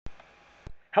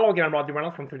Hello again, I'm Rodney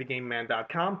Reynolds from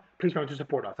 3dgameman.com. Please remember to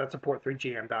support us at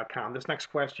support3gm.com. This next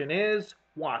question is,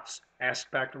 what's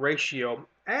aspect ratio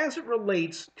as it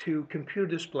relates to computer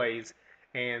displays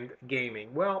and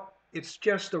gaming? Well, it's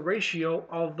just the ratio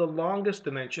of the longest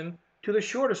dimension to the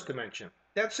shortest dimension.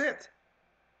 That's it.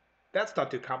 That's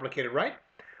not too complicated, right?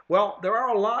 Well, there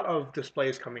are a lot of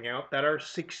displays coming out that are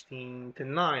 16 to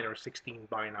 9 or 16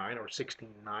 by 9 or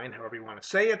 16:9, however you want to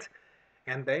say it,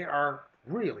 and they are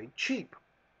really cheap.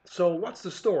 So what's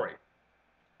the story?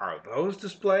 Are those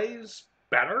displays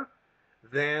better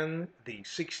than the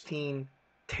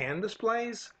 1610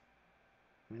 displays?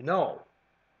 No.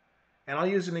 And I'll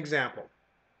use an example.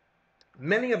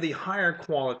 Many of the higher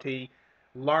quality,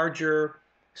 larger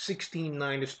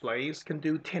 16:9 displays can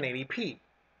do 1080p.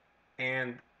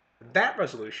 And that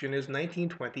resolution is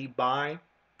 1920 by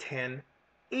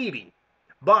 1080.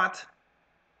 But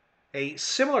a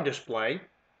similar display,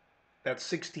 that's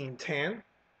 1610,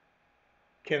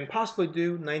 can possibly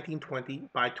do 1920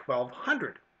 by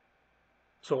 1200.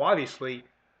 So obviously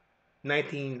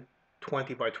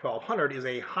 1920 by 1200 is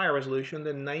a higher resolution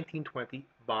than 1920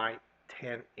 by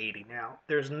 1080. Now,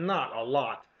 there's not a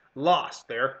lot lost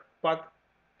there, but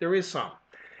there is some.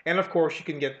 And of course, you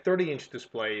can get 30-inch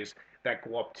displays that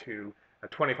go up to a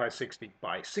 2560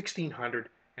 by 1600,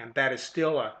 and that is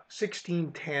still a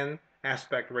 1610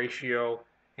 aspect ratio,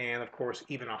 and of course,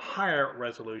 even a higher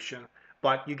resolution.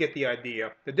 But you get the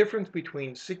idea. The difference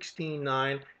between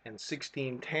 16:9 and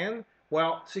 16:10,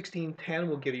 well, 16:10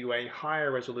 will give you a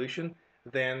higher resolution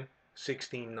than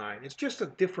 16:9. It's just a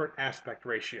different aspect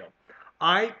ratio.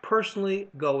 I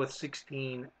personally go with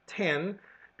 16:10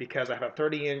 because I have a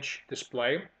 30-inch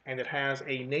display and it has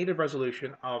a native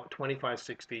resolution of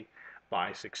 2560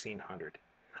 by 1600.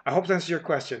 I hope that answers your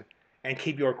question, and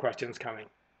keep your questions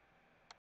coming.